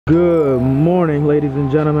Good morning, ladies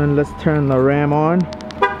and gentlemen. Let's turn the ram on.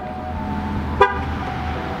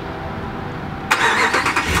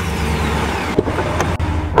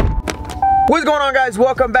 What's going on, guys?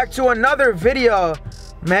 Welcome back to another video.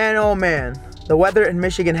 Man, oh man, the weather in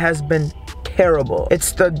Michigan has been terrible.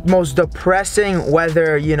 It's the most depressing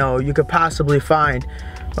weather, you know, you could possibly find.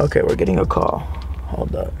 Okay, we're getting a call.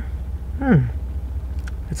 Hold up.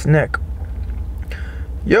 It's Nick.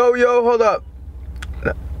 Yo, hold up.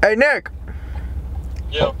 Hey, Nick.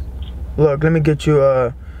 Yo. Look, let me get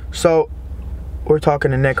you, so we're talking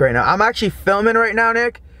to Nick right now. I'm actually filming right now,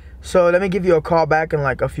 Nick. So let me give you a call back in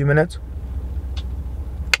like a few minutes.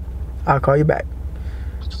 I'll call you back.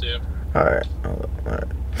 See you. Alright.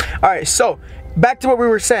 Alright, so back to what we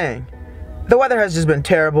were saying. The weather has just been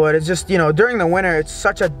terrible. It's just, you know, during the winter, it's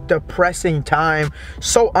such a depressing time,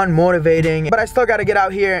 so unmotivating. But I still got to get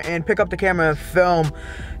out here and pick up the camera and film.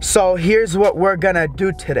 So here's what we're gonna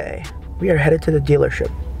do today. We are headed to the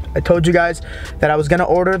dealership. I told you guys that I was gonna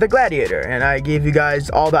order the Gladiator, and I gave you guys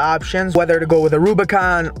all the options, whether to go with the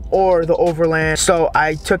Rubicon or the Overland. So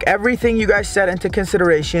I took everything you guys said into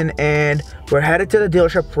consideration, and we're headed to the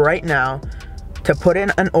dealership right now to put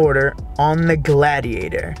in an order on the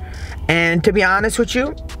Gladiator. And to be honest with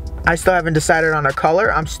you, I still haven't decided on a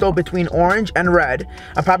color. I'm still between orange and red.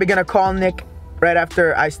 I'm probably gonna call Nick right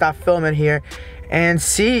after I stop filming here and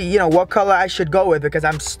see, you know, what color I should go with, because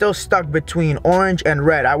I'm still stuck between orange and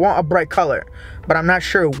red. I want a bright color, but I'm not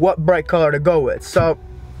sure what bright color to go with. So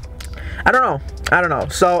I don't know.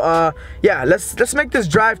 So yeah, let's make this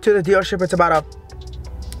drive to the dealership. It's about a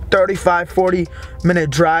 35-40 minute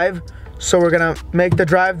drive. So we're gonna make the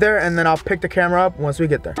drive there, and then I'll pick the camera up once we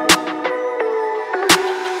get there.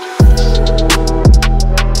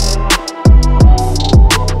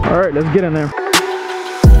 All right, let's get in there.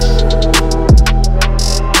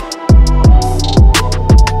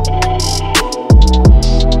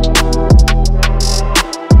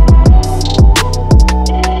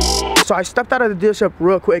 So I stepped out of the dealership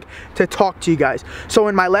real quick to talk to you guys. So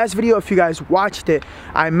in my last video, if you guys watched it,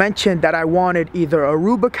 I mentioned that I wanted either a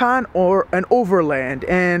Rubicon or an Overland,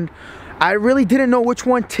 and I really didn't know which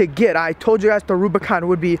one to get. I told you guys the Rubicon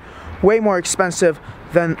would be way more expensive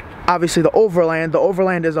than obviously the Overland. The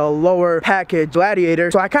Overland is a lower package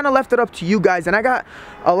Gladiator. So I kind of left it up to you guys, and I got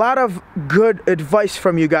a lot of good advice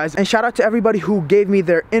from you guys. And shout out to everybody who gave me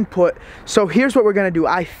their input. So here's what we're gonna do.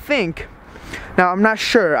 I think, now I'm not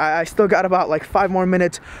sure, I still got about like 5 more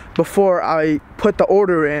minutes before I put the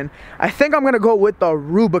order in. I think I'm gonna go with the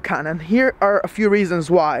Rubicon, and here are a few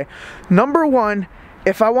reasons why. Number one,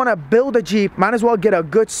 if I want to build a Jeep, might as well get a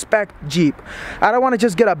good spec Jeep. I don't want to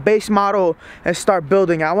just get a base model and start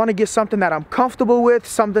building. I want to get something that I'm comfortable with,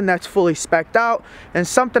 something that's fully spec'd out, and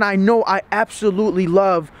something I know I absolutely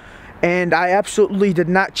love. And I absolutely did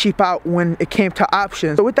not cheap out when it came to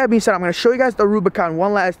options. So with that being said, I'm going to show you guys the Rubicon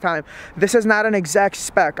one last time. This is not an exact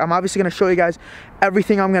spec. I'm obviously going to show you guys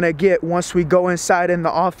everything I'm going to get once we go inside in the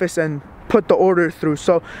office and put the order through.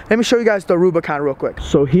 So let me show you guys the Rubicon real quick.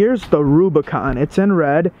 So here's the Rubicon. It's in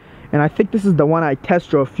red, and I think this is the one I test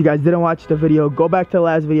drove. If you guys didn't watch the video, go back to the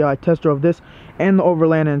last video. I test drove this and the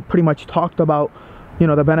Overland and pretty much talked about, you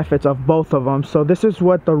know, the benefits of both of them. So this is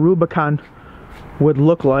what the Rubicon would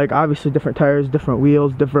look like. Obviously different tires, different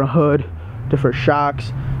wheels, different hood, different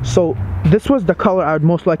shocks. So this was the color I would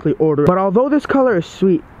most likely order. But although this color is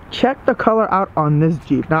sweet, check the color out on this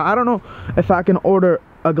Jeep. Now I don't know if I can order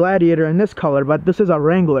a Gladiator in this color, but this is a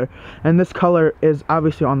Wrangler, and this color is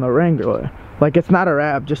obviously on the Wrangler. Like, it's not a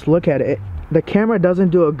wrap, just look at it. The camera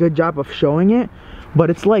doesn't do a good job of showing it,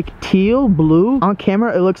 but it's like teal blue. On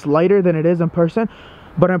camera it looks lighter than it is in person,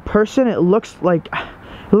 but in person it looks like,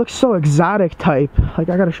 it looks so exotic type. Like,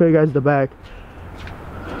 I gotta show you guys the back.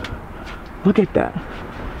 Look at that.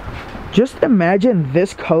 Just imagine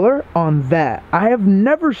this color on that. I have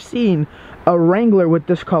never seen a Wrangler with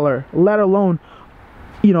this color, let alone,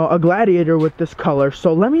 you know, a Gladiator with this color.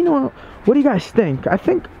 So let me know, what do you guys think? I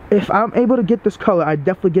think if I'm able to get this color, I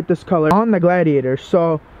definitely get this color on the Gladiator.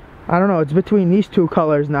 So I don't know, it's between these two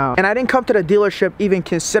colors now. And I didn't come to the dealership even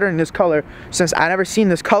considering this color, since I never seen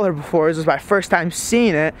this color before. This is my first time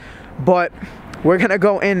seeing it. But we're gonna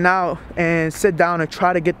go in now and sit down and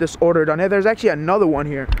try to get this order done. There's actually another one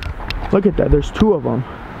here. Look at that, there's 2 of them.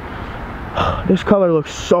 This color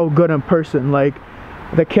looks so good in person. Like,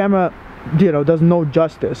 the camera, you know, does no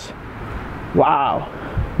justice. Wow.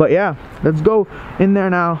 But yeah, let's go in there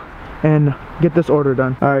now and get this order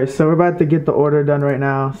done. All right, so we're about to get the order done right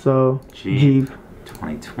now. So Jeep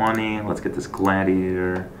 2020, let's get this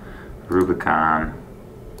Gladiator, Rubicon,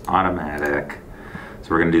 automatic. So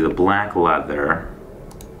we're gonna do the black leather,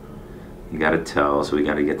 You got a tow, so we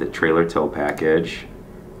got to get the trailer tow package,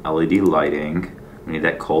 LED lighting. We need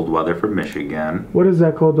that cold weather from Michigan. What is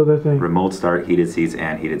that cold weather thing? Remote start, heated seats,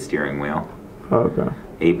 and heated steering wheel. Okay.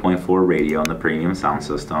 8.4 radio on the premium sound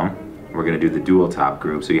system. We're going to do the dual top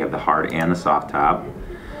group, so you have the hard and the soft top.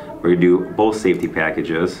 We're going to do both safety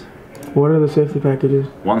packages. What are the safety packages?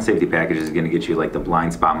 One safety package is going to get you like the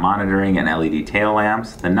blind spot monitoring and LED tail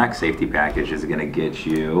lamps. The next safety package is going to get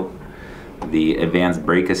you the advanced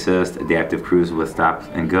brake assist, adaptive cruise with stop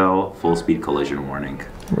and go, full speed collision warning.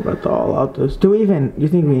 We're about to all out this. Do you think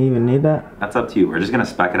we even need that? That's up to you. We're just going to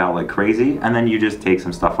spec it out like crazy, and then you just take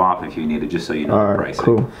some stuff off if you need it, just so you know the pricing.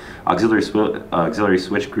 Cool. Auxiliary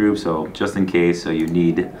switch group, so just in case, so you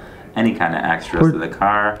need any kind of extras to the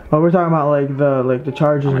car. Oh, we're talking about like the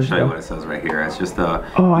chargers. I'm gonna show you what it says right here. It's just the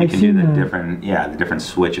you can do the different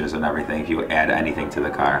switches and everything if you add anything to the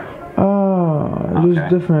car. Oh, just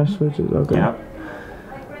different switches. Okay. Yep.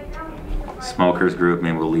 Smokers group.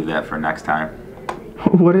 Maybe we'll leave that for next time.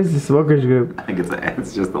 What is the smokers group? I think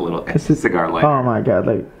it's just a little cigar lighter. Oh my god!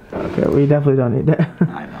 Like, okay, we definitely don't need that.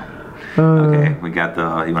 I know. Okay, we got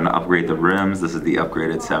you want to upgrade the rims. This is the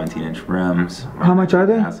upgraded 17-inch rims. How much are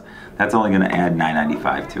they? That's only going to add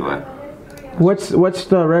 $9.95 to it. What's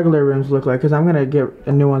the regular rims look like? Because I'm going to get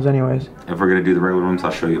new ones anyways. If we're going to do the regular rims,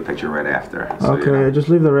 I'll show you a picture right after. So okay, just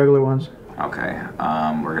leave the regular ones. Okay,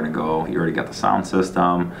 we're going to go, you already got the sound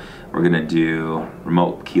system. We're going to do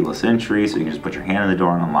remote keyless entry, so you can just put your hand in the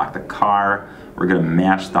door and unlock the car. We're going to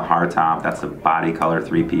match the hardtop. That's the body color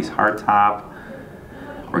 3-piece hardtop.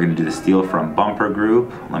 We're going to do the steel front bumper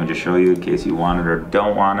group. Let me just show you in case you want it or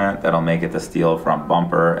don't want it. That'll make it the steel front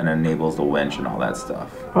bumper and enables the winch and all that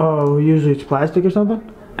stuff. Oh, usually it's plastic or something?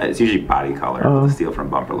 It's usually body color, but the steel front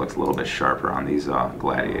bumper looks a little bit sharper on these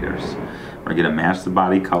Gladiators. We're going to match the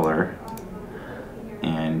body color.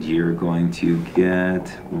 And you're going to get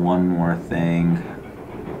one more thing.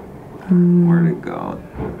 Where'd it go?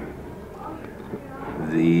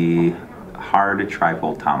 The hard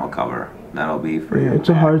trifold tonneau cover. That'll be for you. It's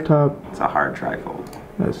a hard top. It's a hard trifold.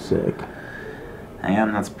 That's sick.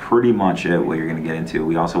 And that's pretty much it, what you're going to get into.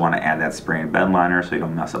 We also want to add that spray and bed liner so you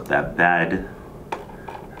don't mess up that bed.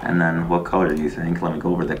 And then what color do you think? Let me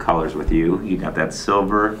go over the colors with you. You got that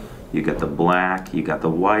silver, you got the black, you got the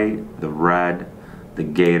white, the red, the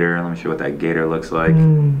gator. Let me show you what that gator looks like.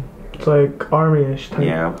 It's like army-ish type.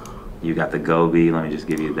 Yeah. You got the goby. Let me just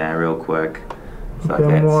give you that real quick. It's like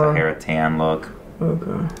that Sahara tan look.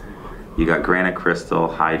 Okay. You got granite crystal,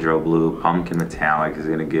 hydro blue, pumpkin metallic is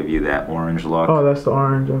going to give you that orange look. Oh, that's the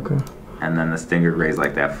orange, okay. And then the stinger gray is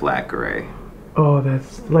like that flat gray. Oh,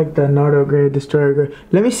 that's like the Nardo gray, destroyer gray.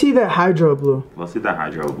 Let me see that hydro blue. Let's see the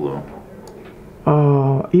hydro blue.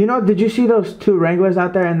 Oh, you know, did you see those two Wranglers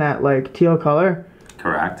out there in that like teal color?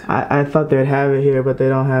 Correct. I thought they'd have it here, but they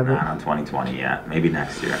don't have it. Not on 2020 yet. Maybe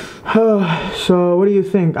next year. So, what do you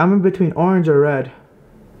think? I'm in between orange or red.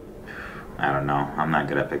 I don't know. I'm not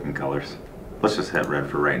good at picking colors. Let's just hit red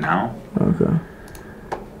for right now. Okay.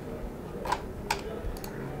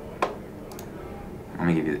 Let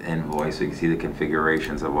me give you the invoice so you can see the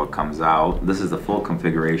configurations of what comes out. This is the full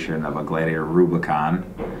configuration of a Gladiator Rubicon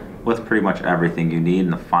with pretty much everything you need,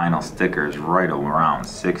 and the final sticker is right around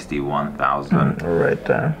 $61,000. Right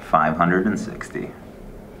there. 560.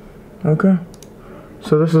 Okay.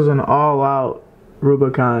 So this is an all-out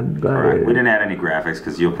Rubicon Gladiator. Correct. We didn't add any graphics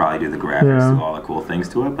because you'll probably do the graphics to all the cool things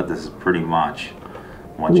to it, but this is pretty much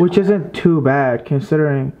what you Which isn't too bad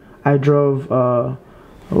considering I drove what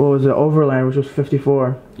was it, Overland, which was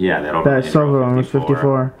 54. Yeah, that silver one was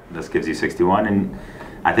 54. This gives you 61, and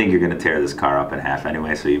I think you're going to tear this car up in half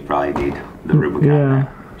anyway, so you probably need the Rubicon. Yeah.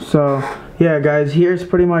 So, yeah, guys, here's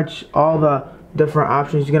pretty much all the different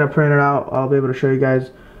options. You're going to print it out. I'll be able to show you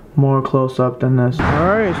guys more close up than this.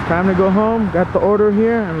 Alright, it's time to go home. Got the order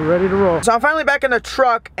here and we're ready to roll. So I'm finally back in the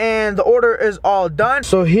truck and the order is all done.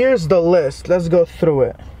 So here's the list. Let's go through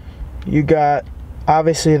it. You got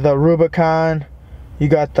obviously the Rubicon. You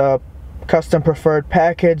got the custom preferred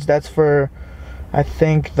package. That's for, I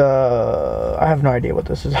think I have no idea what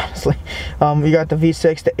this is, honestly. You got the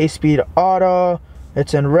V6, the 8-speed auto.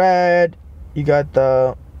 It's in red. You got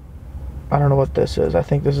the, I don't know what this is. I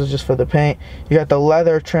think this is just for the paint. You got the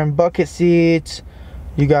leather trim bucket seats.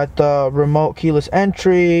 You got the remote keyless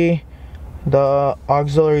entry. The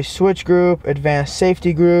auxiliary switch group, advanced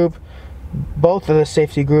safety group. Both of the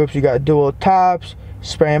safety groups, you got dual tops,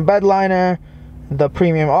 spray and bed liner. The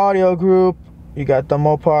premium audio group. You got the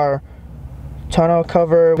Mopar tonneau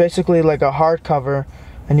cover, basically like a hard cover.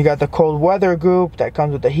 And you got the cold weather group that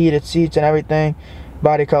comes with the heated seats and everything.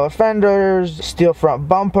 Body color fenders, steel front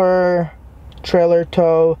bumper, trailer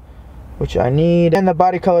tow, which I need, and the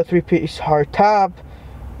body color 3-piece hard top,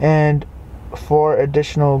 and 4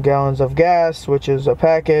 additional gallons of gas, which is a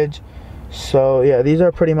package. So yeah, these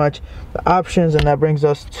are pretty much the options, and that brings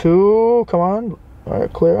us to, come on, all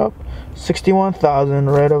right, clear up, 61,000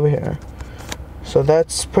 right over here. So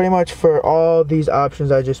that's pretty much for all these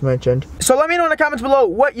options I just mentioned. So let me know in the comments below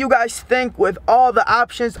what you guys think with all the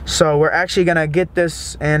options. So we're actually gonna get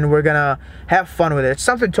this and we're gonna have fun with it. It's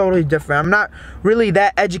something totally different. I'm not really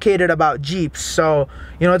that educated about Jeeps, so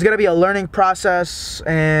you know, it's gonna be a learning process,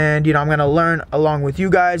 and you know, I'm gonna learn along with you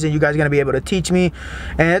guys, and you guys are gonna be able to teach me,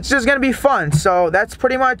 and it's just gonna be fun. So that's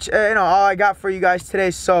pretty much you know, all I got for you guys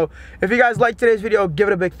today. So if you guys liked today's video, give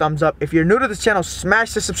it a big thumbs up. If you're new to this channel,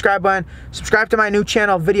 smash the subscribe button. Subscribe to my new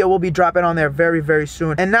channel. Video will be dropping on there very, very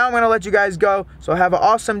soon. And now I'm gonna let you guys go. So have an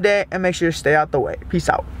awesome day, and make sure you stay out the way. Peace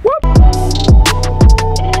out. Woo!